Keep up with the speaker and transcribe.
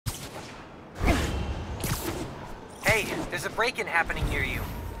Hey, there's a break-in happening near you.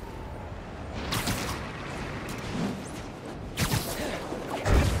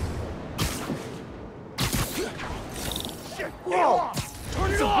 Whoa!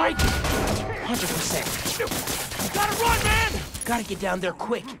 Turn it off! 100%. Gotta run, man! Gotta get down there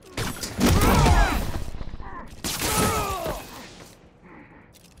quick.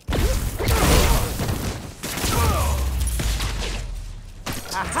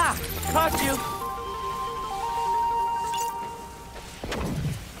 Aha! Caught you!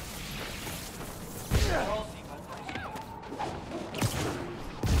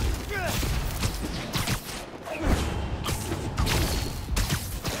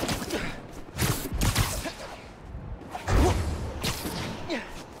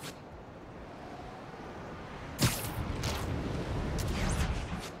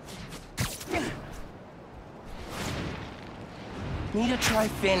 Need to try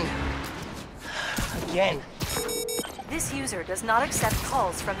Finn. Again. This user does not accept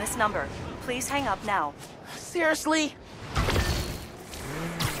calls from this number. Please hang up now. Seriously?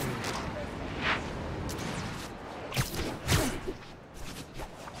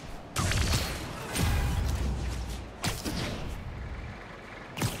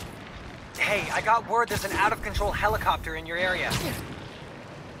 Hey, I got word there's an out-of-control helicopter in your area.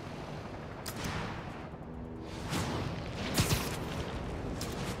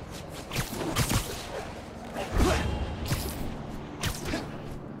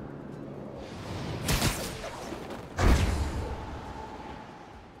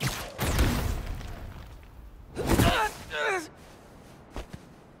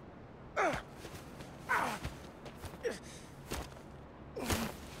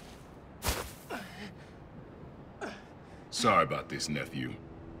 Sorry about this, nephew.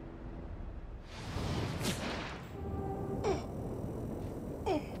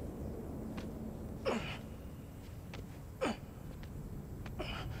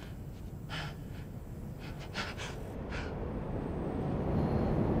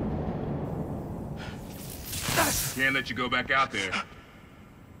 Can't let you go back out there.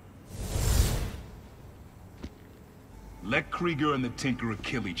 Let Krieger and the Tinkerer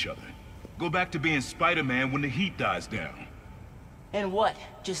kill each other. Go back to being Spider-Man when the heat dies down. And what?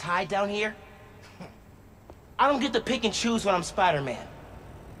 Just hide down here? I don't get to pick and choose when I'm Spider-Man.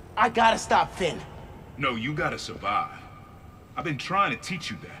 I gotta stop Finn. No, you gotta survive. I've been trying to teach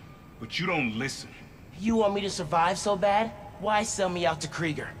you that, but you don't listen. You want me to survive so bad? Why sell me out to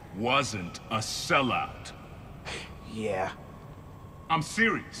Krieger? Wasn't a sellout. Yeah. I'm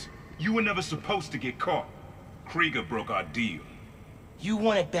serious. You were never supposed to get caught. Krieger broke our deal. You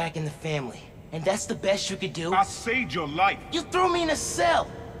want it back in the family, and that's the best you could do? I saved your life. You threw me in a cell!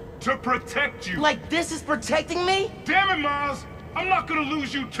 To protect you! Like this is protecting me? Damn it, Miles! I'm not gonna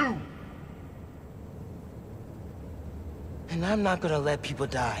lose you too! And I'm not gonna let people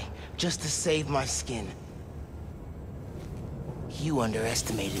die, just to save my skin. You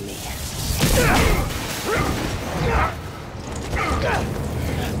underestimated me.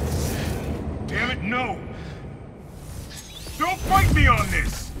 Damn it, no! Don't fight me on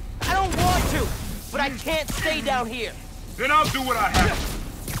this! I don't want to, but I can't stay down here. Then I'll do what I have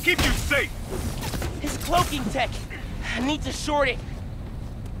to. Keep you safe! His cloaking tech. I need to short it.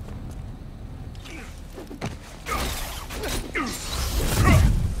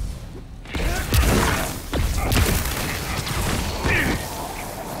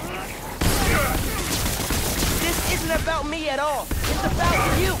 This isn't about me at all. It's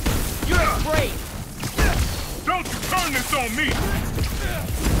about you. You're afraid. Don't you turn this on me!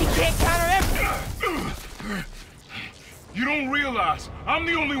 He can't counter everything. You don't realize I'm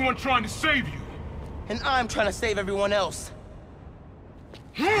the only one trying to save you. And I'm trying to save everyone else.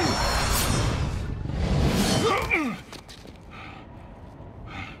 You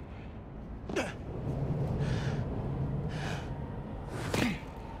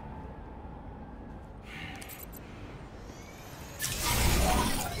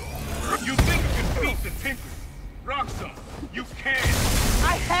think you can beat the Tinker? Roxxon, you can!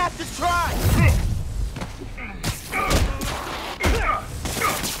 I have to try!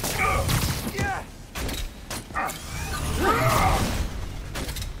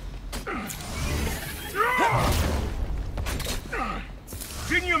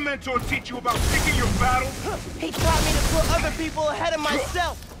 Didn't your mentor teach you about picking your battles? He taught me to put other people ahead of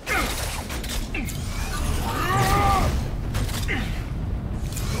myself!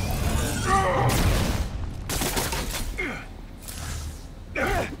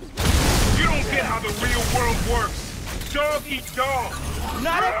 You don't get how the real world works. Dog eat dog.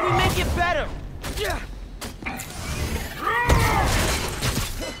 Not if we make it better!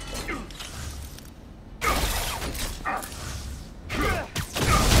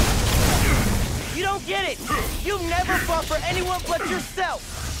 it! You never fought for anyone but yourself!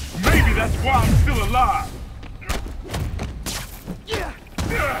 Maybe that's why I'm still alive.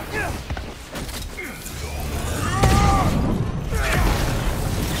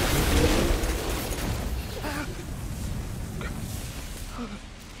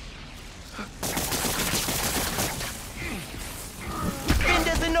 Finn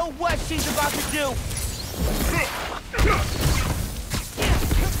doesn't know what she's about to do!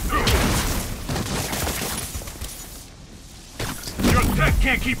 Your tech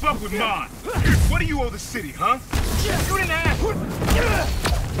can't keep up with mine. What do you owe the city, huh? You didn't ask.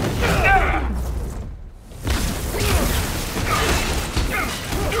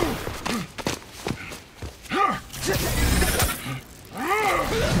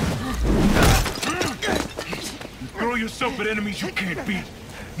 You throw yourself at enemies you can't beat.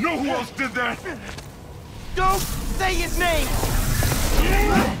 Know who else did that? Don't say his name!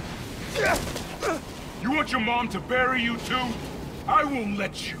 You want your mom to bury you too? I won't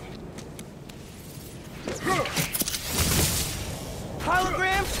let you.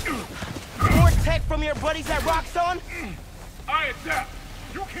 Holograms? More tech from your buddies at Roxxon? I adapt.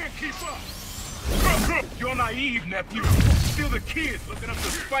 You can't keep up. You're naive, nephew. Still the kid looking up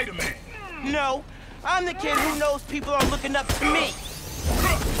to Spider-Man. No, I'm the kid who knows people are looking up to me.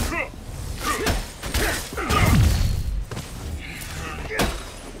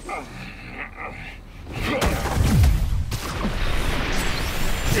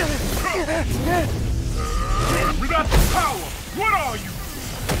 We got the power. What are you?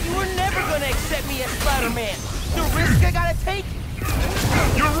 You were never gonna accept me as Spider-Man. The risk I gotta take?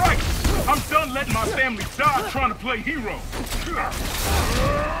 You're right. I'm done letting my family die trying to play hero.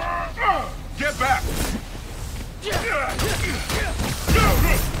 Get back.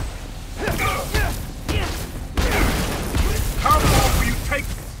 How long will you take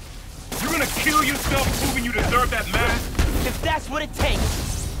this? You're gonna kill yourself proving you deserve that mask? If that's what it takes.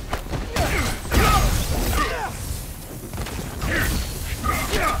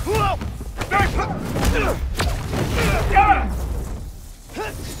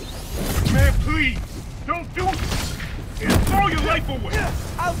 Man, please, don't do it. Throw your life away.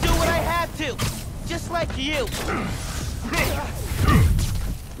 I'll do what I have to, just like you.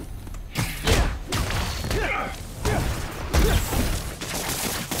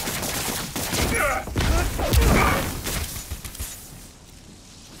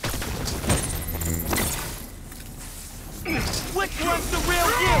 Which one's the real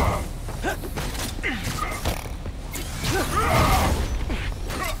you?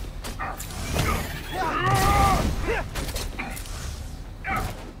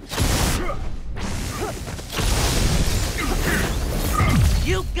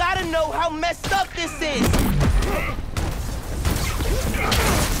 You gotta know how messed up this is!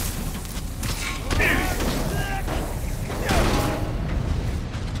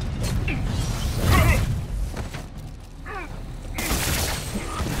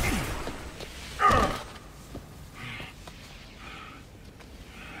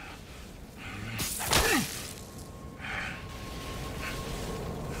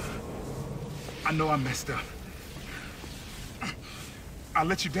 I know I messed up. I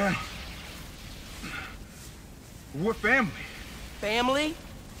let you down. We're family. Family?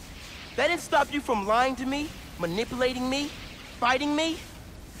 That didn't stop you from lying to me, manipulating me, fighting me?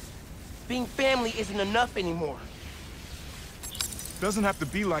 Being family isn't enough anymore. Doesn't have to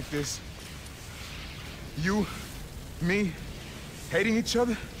be like this. You, me, hating each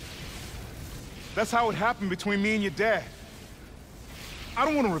other? That's how it happened between me and your dad. I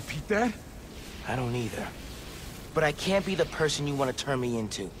don't want to repeat that. I don't either. But I can't be the person you want to turn me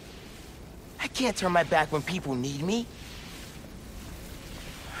into. I can't turn my back when people need me.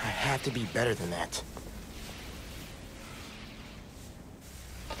 I have to be better than that.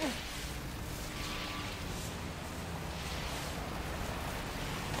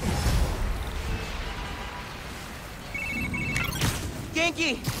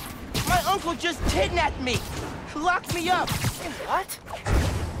 Genki! My uncle just kidnapped me! Locked me up! What?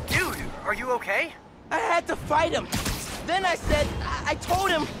 Dude, are you okay? I had to fight him. Then I said, I told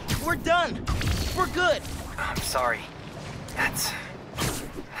him, we're done. We're good. I'm sorry. That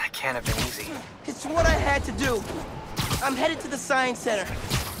can't have been easy. It's what I had to do. I'm headed to the Science Center.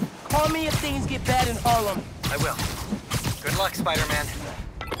 Call me if things get bad in Harlem. I will. Good luck, Spider-Man.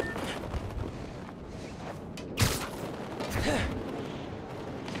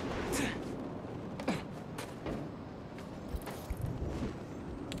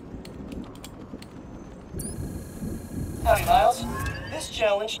 Howdy, Miles. This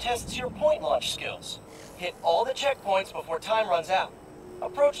challenge tests your point launch skills. Hit all the checkpoints before time runs out.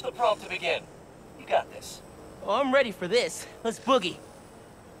 Approach the prompt to begin. You got this. Oh, I'm ready for this. Let's boogie.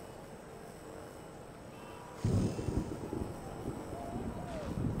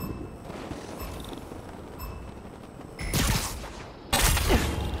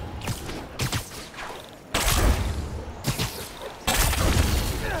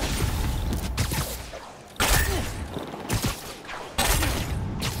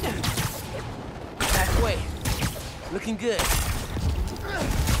 Halfway. Looking good.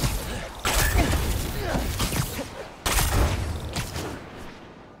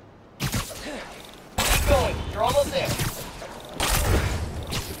 Keep going. You're almost there.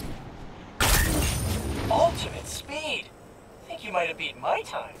 Ultimate speed. I think you might have beat my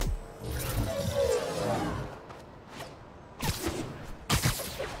time.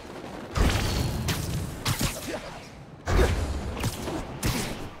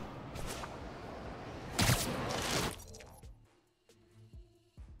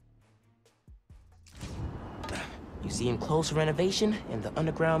 You see him close for renovation, and the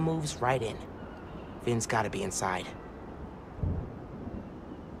underground moves right in. Finn's gotta be inside.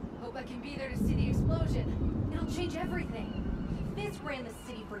 Hope I can be there to see the explosion. It'll change everything. Fizz ran the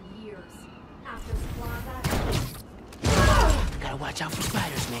city for years. After the plaza... Gotta watch out for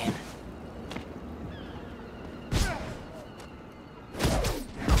spiders, man.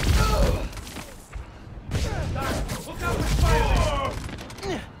 Look out for fire!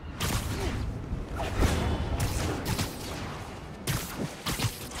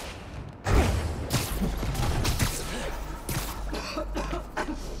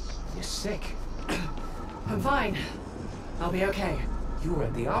 You're sick. I'm fine. I'll be okay. You were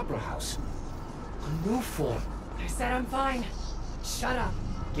at the Opera House. A new form. I said I'm fine. Shut up.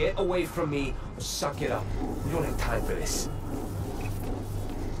 Get away from me or suck it up. We don't have time for this.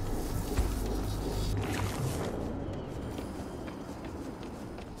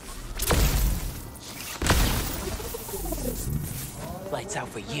 Lights out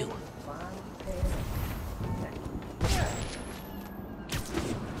for you.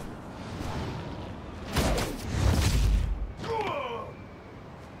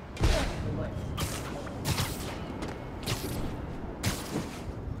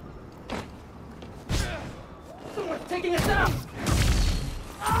 Someone's taking us out!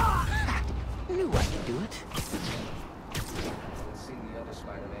 Knew I could do it. Let's see the other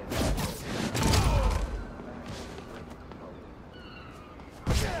Spider-Man.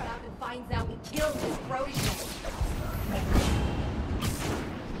 Falcon finds out we killed his protege.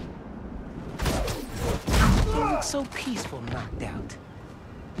 You look so peaceful, knocked out.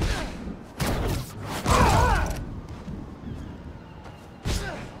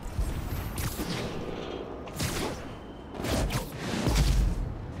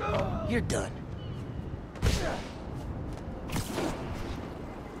 You're done.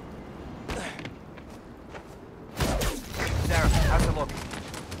 Sarah, how's it look?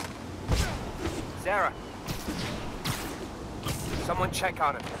 Sarah! Someone check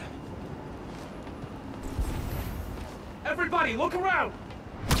on him. Everybody, look around!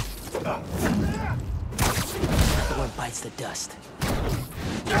 The one bites the dust.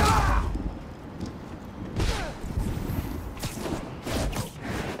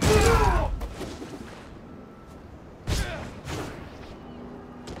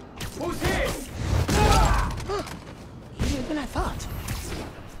 Who's here? Easier than I thought.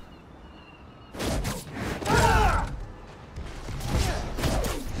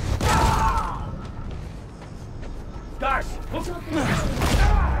 Guys, look!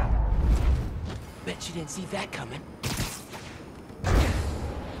 Bet you didn't see that coming.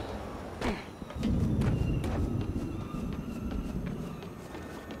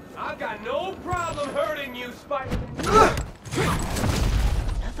 I've got no problem hurting you, Spider-Man.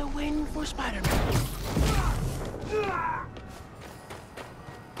 Another win for Spider-Man.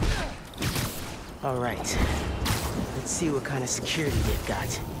 All right. Let's see what kind of security they've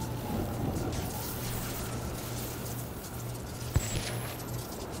got.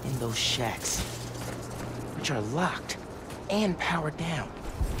 In those shacks, which are locked and powered down.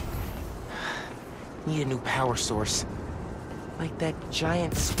 Need a new power source. Like that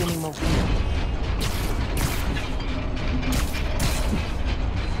giant spinning mobile.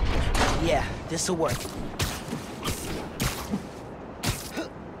 Yeah, this'll work.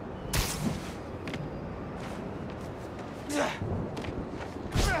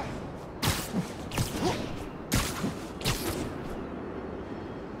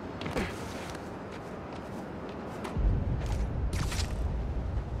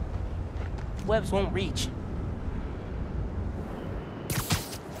 Webs won't reach.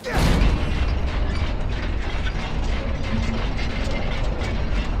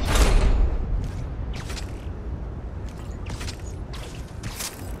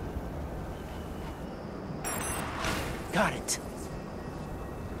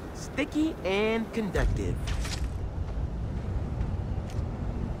 sticky and conductive.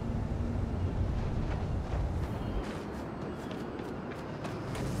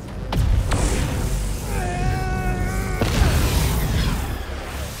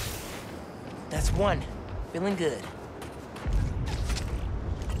 That's one. Feeling good.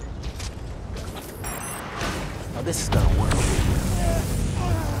 Oh, this is gonna work.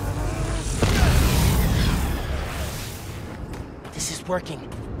 This is working.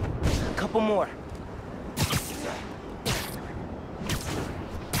 A couple more.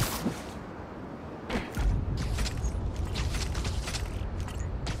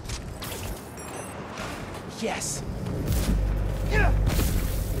 Yes.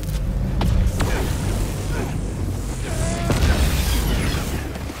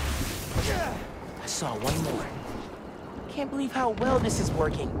 I saw one more. Can't believe how well this is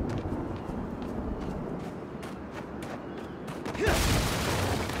working.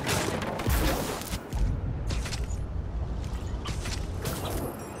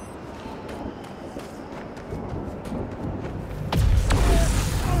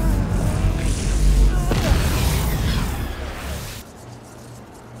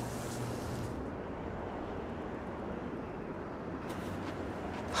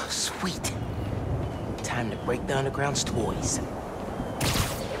 Sweet. Time to break the Underground's toys.